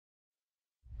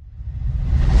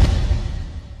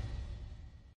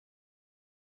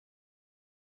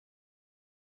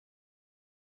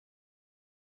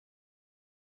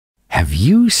Have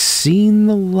you seen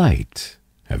the light?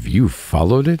 Have you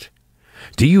followed it?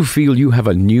 Do you feel you have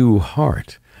a new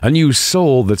heart, a new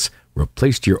soul that's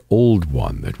replaced your old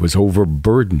one that was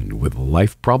overburdened with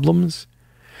life problems?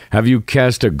 Have you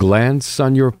cast a glance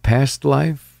on your past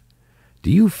life?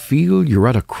 Do you feel you're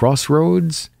at a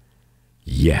crossroads?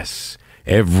 Yes,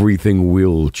 everything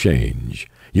will change.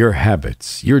 Your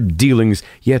habits, your dealings,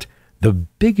 yet the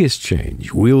biggest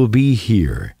change will be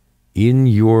here, in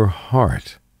your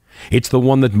heart. It's the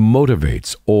one that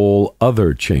motivates all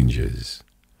other changes.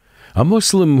 A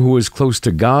Muslim who is close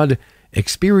to God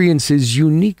experiences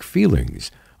unique feelings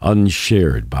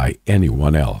unshared by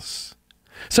anyone else.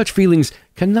 Such feelings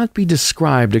cannot be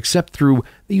described except through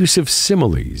the use of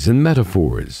similes and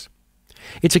metaphors.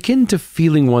 It's akin to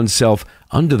feeling oneself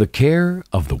under the care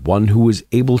of the one who is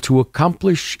able to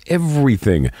accomplish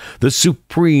everything, the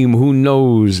Supreme who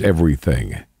knows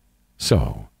everything.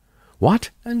 So, what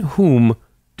and whom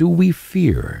do we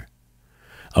fear?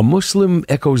 A Muslim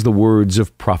echoes the words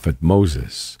of Prophet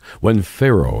Moses when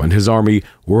Pharaoh and his army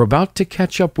were about to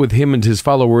catch up with him and his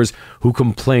followers, who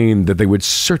complained that they would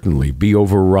certainly be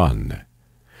overrun.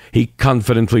 He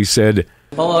confidently said,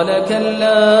 قال كلا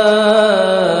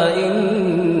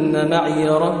إن معي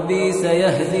ربي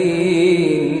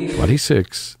سيهدين.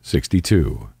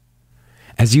 26:62.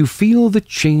 As you feel the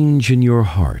change in your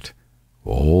heart,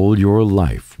 all your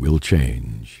life will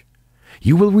change.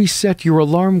 You will reset your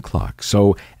alarm clock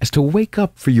so as to wake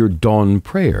up for your dawn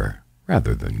prayer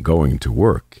rather than going to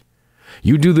work.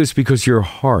 You do this because your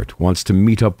heart wants to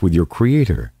meet up with your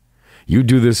Creator. You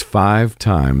do this 5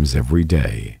 times every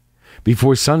day.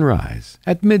 Before sunrise,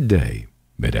 at midday,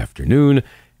 mid-afternoon,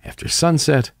 after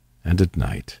sunset, and at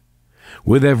night.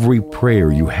 With every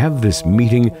prayer, you have this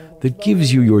meeting that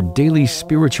gives you your daily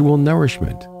spiritual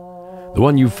nourishment, the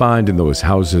one you find in those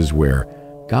houses where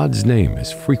God's name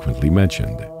is frequently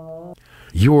mentioned.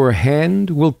 Your hand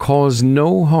will cause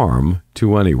no harm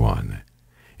to anyone.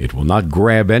 It will not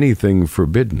grab anything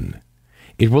forbidden.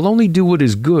 It will only do what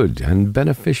is good and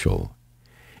beneficial.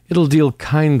 It'll deal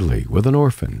kindly with an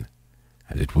orphan,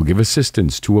 and it will give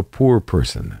assistance to a poor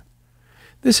person.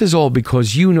 This is all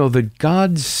because you know that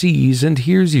God sees and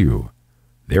hears you.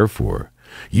 Therefore,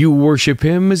 you worship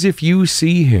Him as if you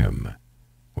see Him.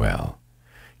 Well,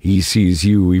 He sees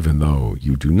you even though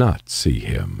you do not see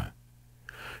Him.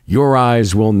 Your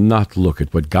eyes will not look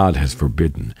at what God has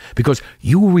forbidden, because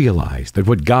you realize that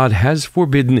what God has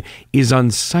forbidden is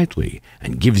unsightly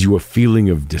and gives you a feeling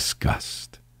of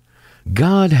disgust.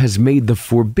 God has made the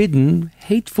forbidden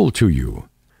hateful to you,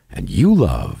 and you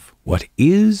love what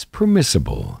is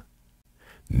permissible.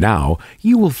 Now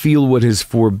you will feel what is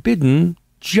forbidden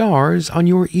jars on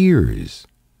your ears.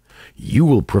 You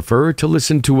will prefer to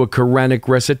listen to a Quranic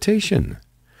recitation.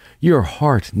 Your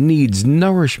heart needs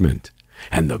nourishment,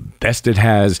 and the best it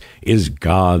has is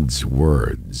God's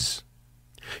words.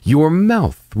 Your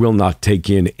mouth will not take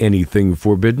in anything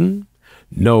forbidden.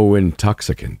 No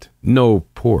intoxicant, no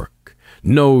pork,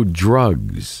 no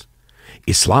drugs.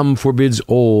 Islam forbids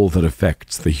all that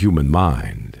affects the human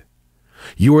mind.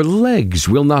 Your legs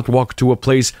will not walk to a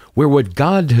place where what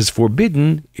God has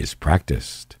forbidden is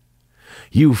practiced.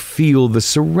 You feel the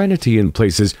serenity in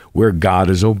places where God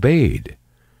is obeyed,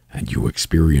 and you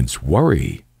experience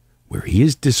worry where He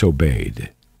is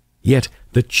disobeyed. Yet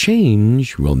the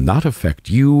change will not affect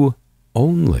you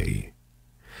only.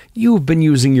 You have been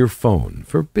using your phone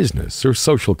for business or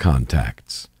social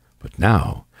contacts, but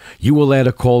now you will add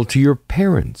a call to your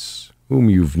parents, whom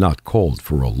you've not called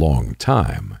for a long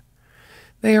time.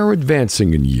 They are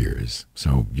advancing in years,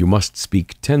 so you must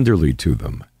speak tenderly to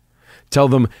them. Tell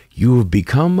them you have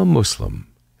become a Muslim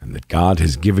and that God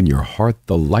has given your heart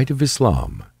the light of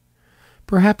Islam.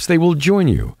 Perhaps they will join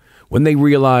you when they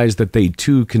realize that they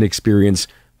too can experience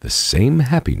the same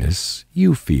happiness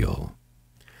you feel.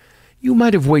 You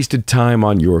might have wasted time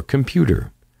on your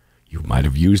computer. You might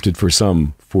have used it for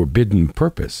some forbidden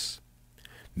purpose.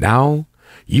 Now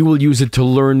you will use it to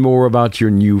learn more about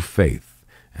your new faith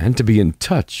and to be in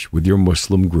touch with your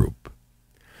Muslim group.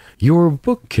 Your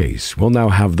bookcase will now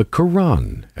have the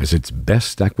Quran as its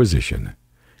best acquisition,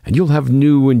 and you'll have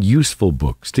new and useful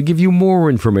books to give you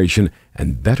more information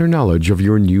and better knowledge of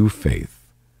your new faith.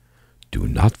 Do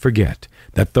not forget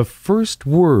that the first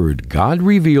word God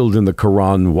revealed in the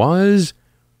Quran was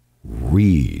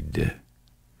read.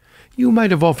 You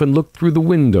might have often looked through the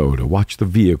window to watch the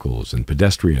vehicles and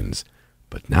pedestrians,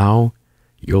 but now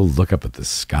you'll look up at the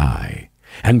sky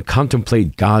and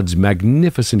contemplate God's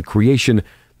magnificent creation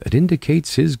that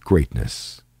indicates His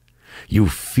greatness. You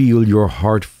feel your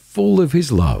heart full of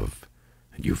His love,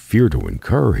 and you fear to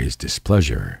incur His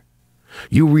displeasure.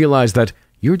 You realize that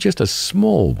you're just a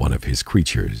small one of his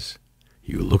creatures.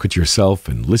 You look at yourself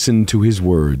and listen to his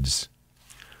words.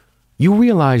 You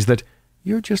realize that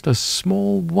you're just a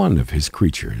small one of his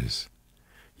creatures.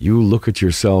 You look at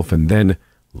yourself and then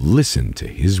listen to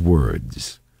his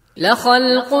words.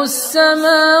 لخلق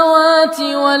السماوات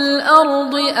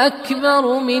والأرض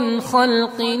أكبر من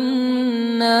خلق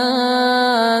الناس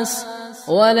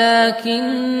ولكن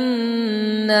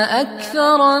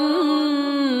أكثر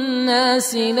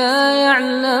الناس لا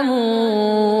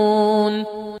يعلمون.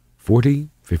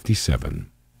 40:57.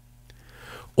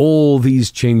 All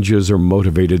these changes are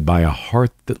motivated by a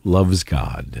heart that loves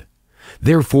God.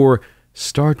 Therefore,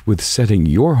 start with setting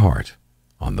your heart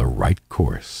on the right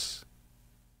course.